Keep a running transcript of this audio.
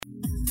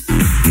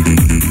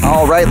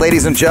All right,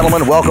 ladies and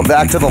gentlemen, welcome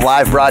back to the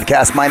live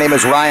broadcast. My name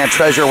is Ryan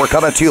Treasure. We're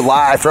coming to you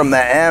live from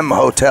the M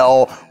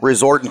Hotel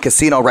Resort and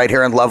Casino right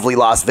here in lovely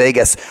Las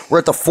Vegas. We're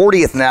at the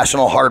 40th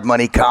National Hard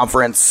Money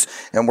Conference,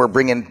 and we're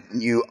bringing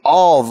you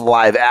all the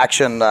live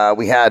action.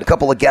 We had a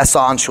couple of guests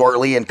on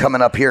shortly, and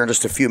coming up here in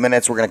just a few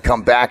minutes, we're going to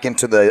come back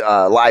into the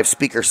live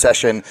speaker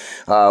session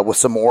with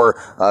some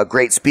more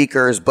great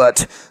speakers.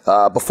 But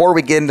before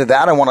we get into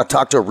that, I want to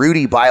talk to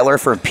Rudy Byler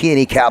from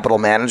P&E Capital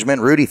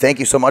Management. Rudy, thank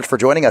you so much for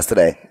joining us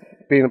today.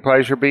 Been a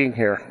pleasure being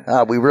here.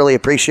 We really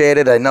appreciate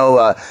it. I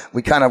know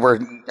we kind of were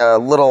a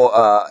little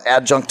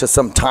adjunct to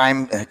some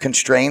time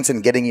constraints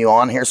in getting you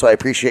on here, so I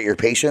appreciate your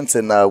patience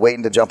and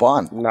waiting to jump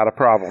on. Not a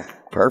problem.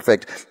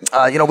 Perfect.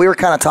 We were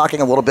kind of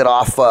talking a little bit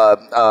off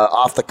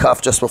the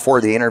cuff just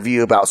before the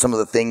interview about some of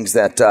the things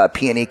that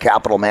P&E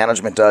Capital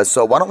Management does.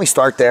 So why don't we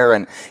start there,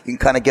 and you can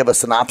kind of give a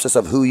synopsis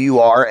of who you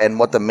are and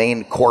what the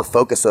main core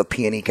focus of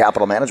P&E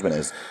Capital Management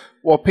is.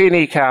 Well,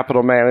 P&E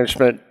Capital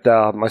Management,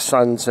 my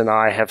sons and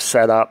I have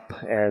set up,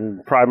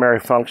 and primary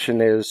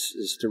function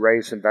is to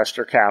raise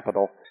investor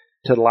capital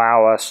to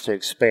allow us to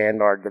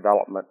expand our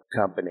development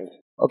company.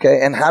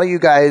 Okay, and how do you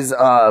guys,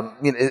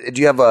 do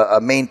you have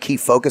a main key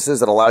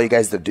focuses that allow you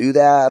guys to do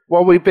that?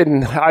 Well, I've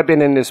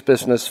been in this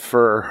business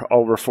for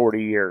over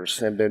 40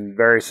 years and been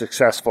very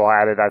successful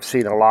at it. I've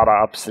seen a lot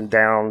of ups and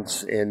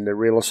downs in the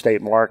real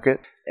estate market.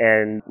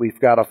 And we've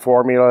got a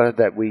formula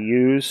that we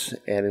use,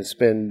 and it's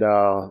been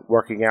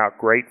working out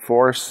great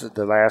for us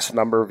the last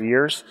number of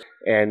years.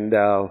 And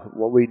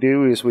what we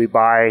do is we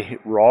buy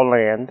raw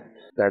land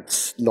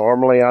that's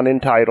normally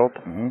unentitled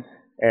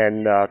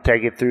and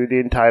take it through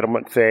the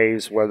entitlement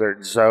phase, whether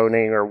it's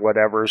zoning or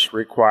whatever's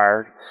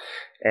required,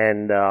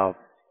 and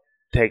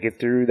take it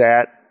through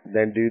that,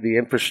 then do the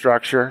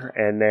infrastructure,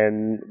 and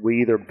then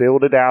we either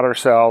build it out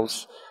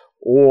ourselves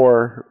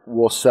or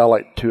we'll sell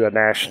it to a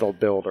national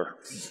builder.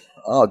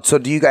 Oh, so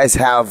do you guys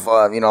have,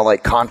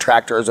 like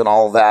contractors and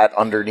all of that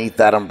underneath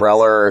that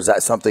umbrella, or is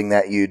that something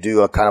that you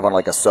do kind of on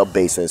like a sub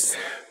basis?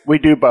 We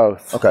do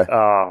both. Okay.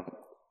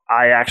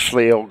 I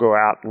actually will go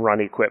out and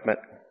run equipment,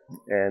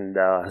 and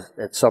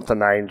it's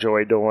something I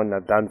enjoy doing.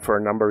 I've done for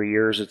a number of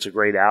years. It's a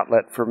great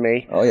outlet for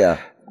me. Oh, yeah.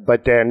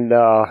 But then,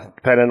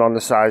 depending on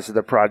the size of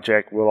the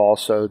project, we'll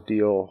also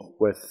deal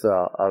with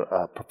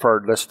a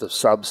preferred list of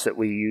subs that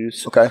we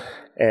use. Okay.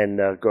 And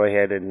go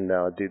ahead and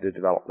do the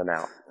development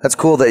out. That's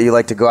cool that you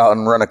like to go out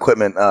and run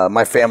equipment.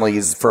 My family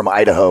is from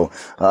Idaho,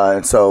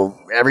 and so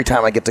every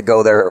time I get to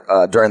go there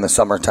during the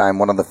summertime,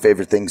 one of the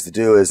favorite things to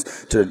do is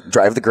to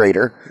drive the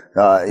grader,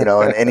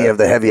 and any of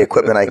the heavy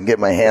equipment I can get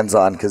my hands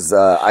on, because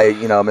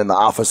I'm in the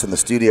office and the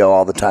studio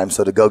all the time.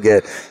 So to go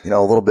get a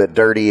little bit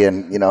dirty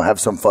and have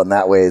some fun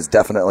that way is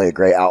definitely a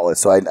great outlet.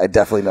 So I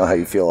definitely know how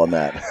you feel on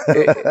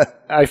that.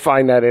 I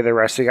find that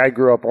interesting. I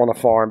grew up on a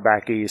farm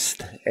back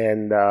east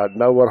and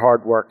know what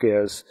hard work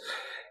is.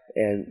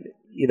 And,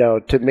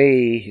 to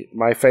me,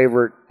 my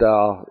favorite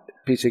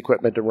piece of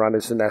equipment to run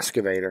is an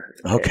excavator.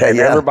 Okay, and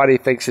yeah. Everybody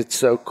thinks it's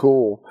so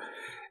cool.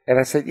 And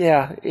I said,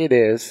 yeah, it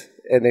is.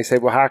 And they say,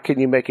 well, how can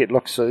you make it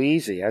look so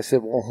easy? I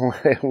said,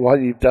 well,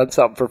 you've done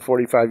something for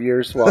 45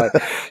 years. Well,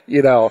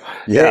 Yeah.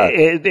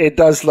 It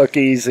does look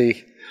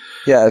easy.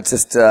 Yeah, it's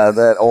just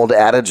that old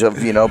adage of,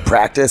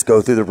 practice,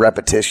 go through the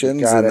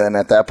repetitions, then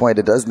at that point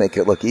it does make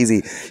it look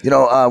easy. We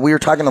were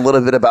talking a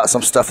little bit about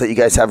some stuff that you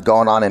guys have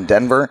going on in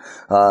Denver,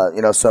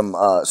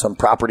 some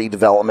property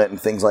development and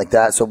things like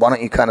that. So why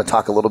don't you kind of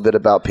talk a little bit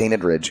about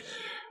Painted Ridge?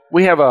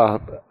 We have a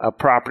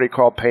property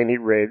called Painted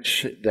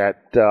Ridge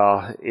that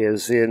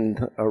is in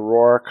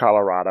Aurora,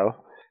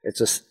 Colorado. It's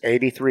a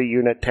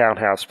 83-unit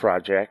townhouse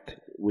project.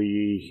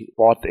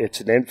 It's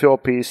an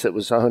infill piece that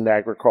was zoned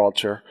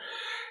agriculture.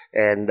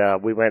 And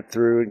we went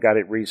through and got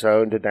it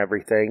rezoned and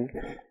everything.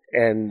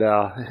 And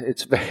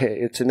it's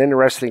an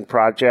interesting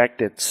project.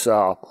 Its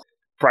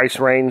price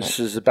range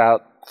is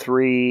about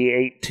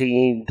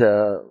 $318,000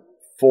 to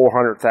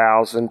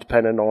 $400,000,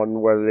 depending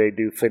on whether they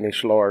do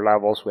finish lower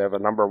levels. We have a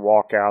number of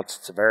walkouts.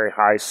 It's a very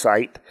high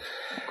site.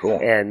 Cool.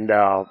 And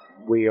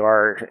we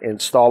are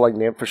installing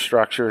the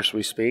infrastructure as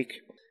we speak,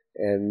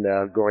 and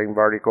going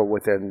vertical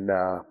within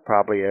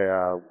probably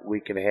a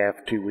week and a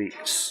half, 2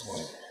 weeks.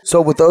 So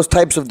with those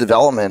types of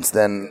developments,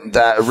 then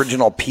that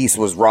original piece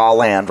was raw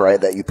land, right,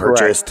 that you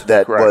purchased.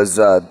 Correct. Was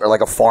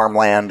like a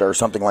farmland or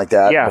something like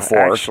that before?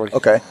 Yeah, actually.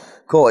 Okay.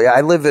 Cool. Yeah,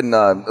 I live in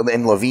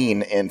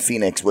Levine in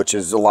Phoenix, which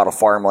is a lot of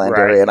farmland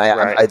area, and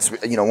it's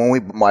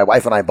when my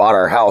wife and I bought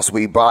our house,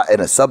 we bought in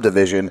a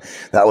subdivision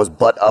that was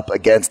butt up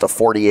against a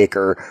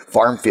 40-acre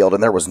farm field,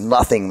 and there was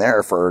nothing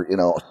there for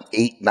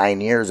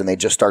 8-9 years, and they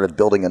just started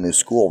building a new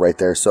school right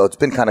there. So it's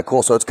been kind of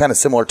cool. So it's kind of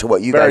similar to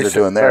what you guys are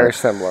doing there. Very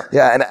similar.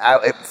 Yeah, and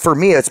for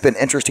me, it's been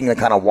interesting to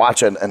kind of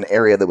watch an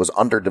area that was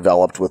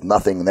underdeveloped with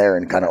nothing there,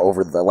 and kind of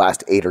over the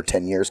last 8 or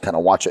 10 years, kind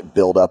of watch it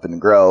build up and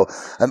grow.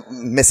 I'm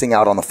missing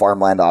out on the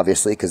farmland, obviously.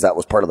 obviously, because that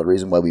was part of the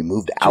reason why we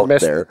moved out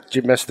there. Did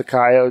you miss the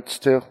coyotes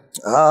too?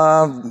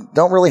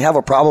 Don't really have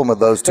a problem with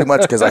those too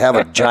much because I have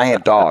a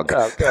giant dog.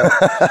 Okay.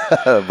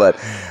 But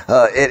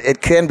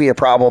it can be a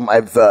problem.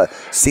 I've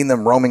seen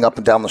them roaming up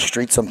and down the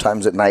street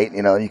sometimes at night.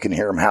 You know, you can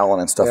hear them howling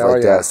and stuff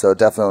that. So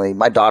definitely,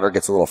 my daughter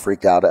gets a little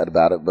freaked out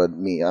about it. But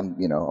me, I'm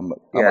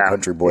a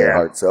country boy at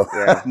heart, so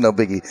no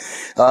biggie.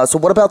 So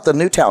what about the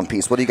Newtown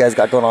piece? What do you guys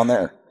got going on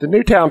there? The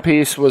Newtown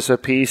piece was a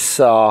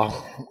piece.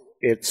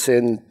 It's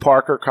in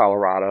Parker,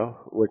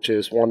 Colorado, which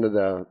is one of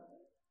the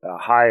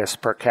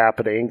highest per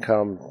capita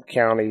income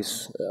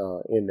counties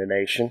in the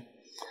nation.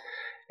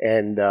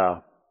 And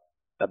a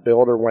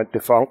builder went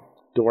defunct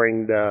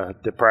during the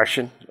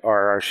Depression,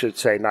 or I should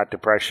say not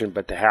Depression,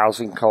 but the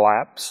housing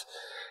collapse.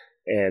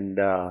 And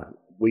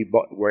we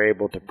were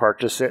able to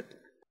purchase it.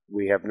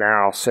 We have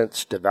now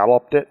since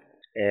developed it,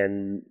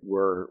 and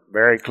we're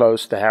very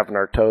close to having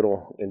our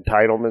total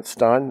entitlements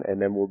done,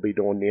 and then we'll be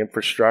doing the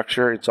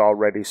infrastructure. It's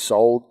already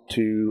sold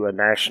to a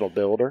national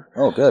builder.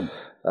 Oh, good.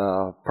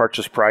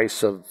 Purchase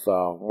price of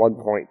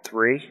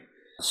 1.3,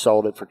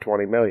 sold it for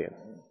 $20 million.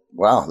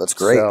 Wow, that's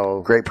great.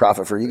 So, great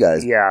profit for you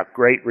guys. Yeah,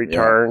 great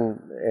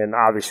return. Yeah. And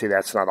obviously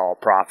that's not all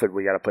profit.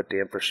 We got to put the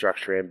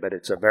infrastructure in, but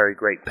it's a very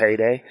great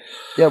payday.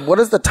 Yeah, what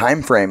is the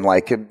time frame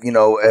like? You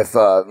know, if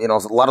a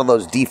lot of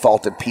those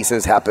defaulted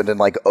pieces happened in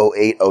like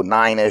 08,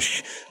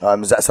 09-ish.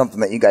 Is that something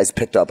that you guys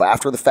picked up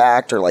after the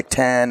fact, or like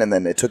 10 and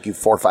then it took you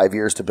 4 or 5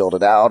 years to build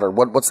it out? Or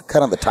what's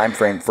kind of the time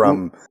frame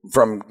from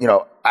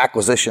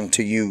acquisition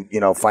to you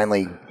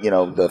finally,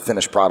 the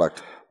finished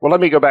product? Well,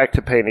 let me go back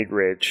to Painted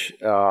Ridge.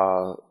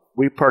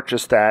 We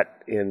purchased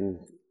that in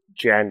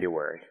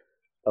January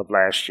of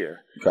last year,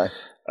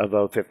 of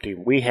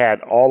 2015. We had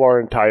all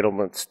our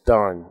entitlements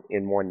done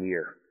in 1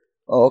 year.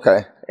 Oh,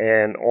 okay.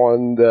 And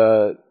on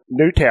the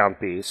Newtown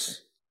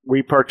piece,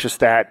 we purchased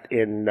that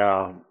in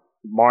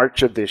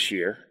March of this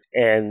year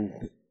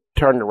and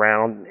turned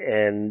around,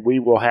 and we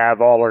will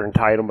have all our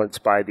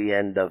entitlements by the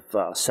end of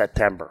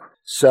September.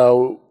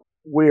 So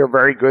we are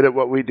very good at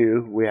what we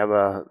do. We have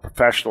a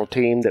professional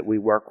team that we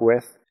work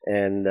with.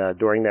 And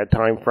during that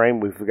time frame,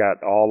 we've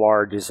got all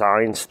our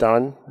designs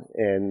done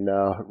and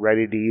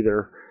ready to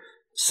either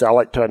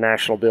sell it to a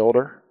national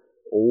builder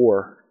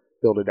or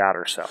build it out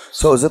ourselves.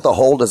 So is it the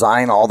whole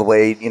design all the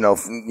way,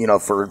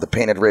 for the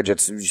Painted Ridge,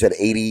 you said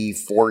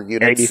 84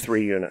 units?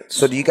 83 units.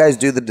 So do you guys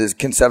do the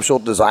conceptual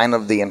design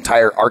of the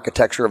entire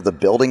architecture of the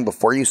building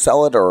before you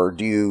sell it, or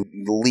do you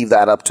leave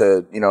that up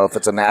to, if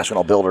it's a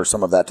national builder,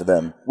 some of that to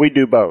them? We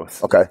do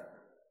both. Okay.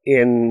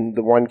 In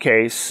the one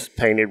case,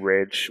 Painted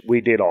Ridge,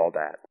 we did all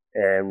that.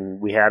 And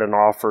we had an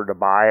offer to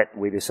buy it.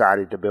 We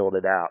decided to build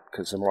it out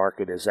because the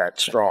market is that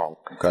strong.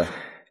 Okay.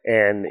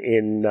 And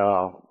in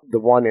the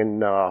one in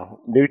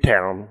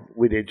Newtown,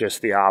 we did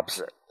just the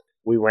opposite.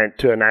 We went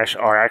to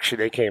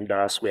they came to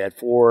us. We had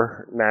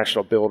 4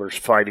 national builders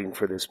fighting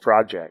for this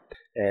project.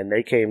 And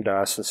they came to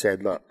us and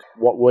said, look,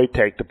 what would it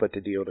take to put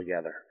the deal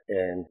together?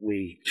 And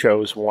we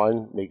chose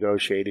one,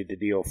 negotiated the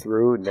deal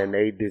through, and then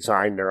they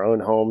designed their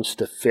own homes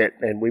to fit.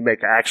 And we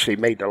actually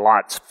made the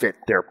lots fit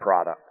their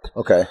product.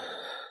 Okay.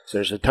 So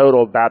there's a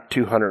total of about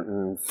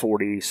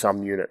 240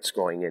 some units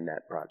going in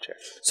that project.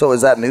 So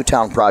is that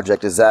Newtown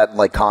project, is that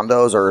like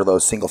condos or are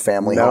those single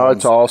family homes? No,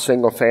 it's all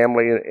single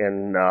family,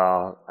 and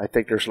I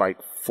think there's like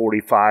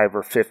 45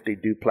 or 50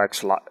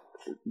 duplex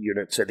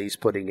units that he's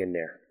putting in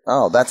there.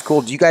 Oh, that's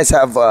cool. Do you guys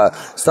have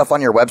stuff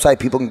on your website?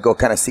 People can go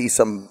kind of see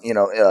some,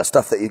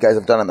 stuff that you guys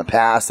have done in the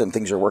past and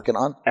things you're working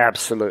on?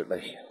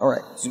 Absolutely. All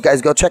right. So you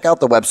guys go check out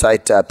the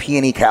website,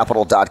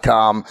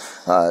 pnecapital.com.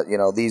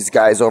 These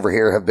guys over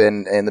here have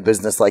been in the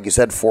business, like you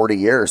said, 40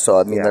 years.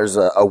 So, there's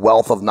a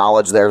wealth of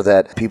knowledge there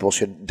that people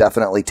should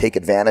definitely take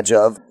advantage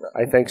of.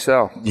 I think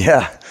so.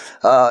 Yeah.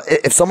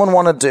 If someone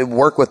wanted to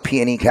work with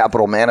P&E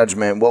Capital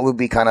Management, what would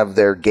be kind of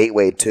their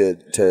gateway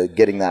to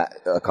getting that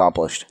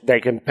accomplished?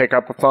 They can pick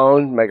up a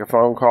phone, make a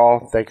phone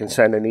call. They can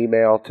send an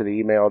email to the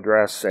email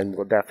address, and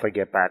we'll definitely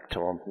get back to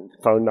them.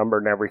 Phone number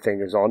and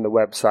everything is on the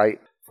website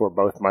for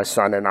both my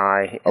son and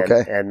I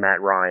and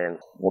Matt Ryan.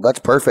 Well, that's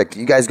perfect.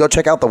 You guys go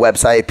check out the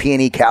website,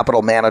 P&E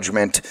Capital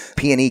Management,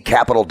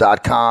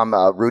 pnecapital.com.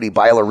 Rudy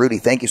Byler. Rudy,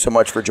 thank you so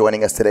much for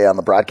joining us today on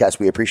the broadcast.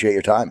 We appreciate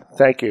your time.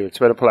 Thank you. It's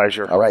been a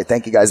pleasure. All right.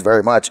 Thank you guys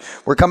very much.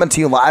 We're coming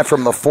to you live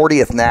from the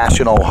 40th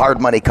National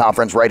Hard Money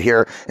Conference right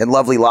here in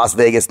lovely Las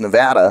Vegas,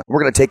 Nevada.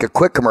 We're going to take a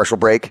quick commercial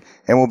break,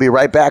 and we'll be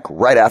right back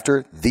right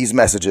after these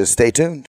messages. Stay tuned.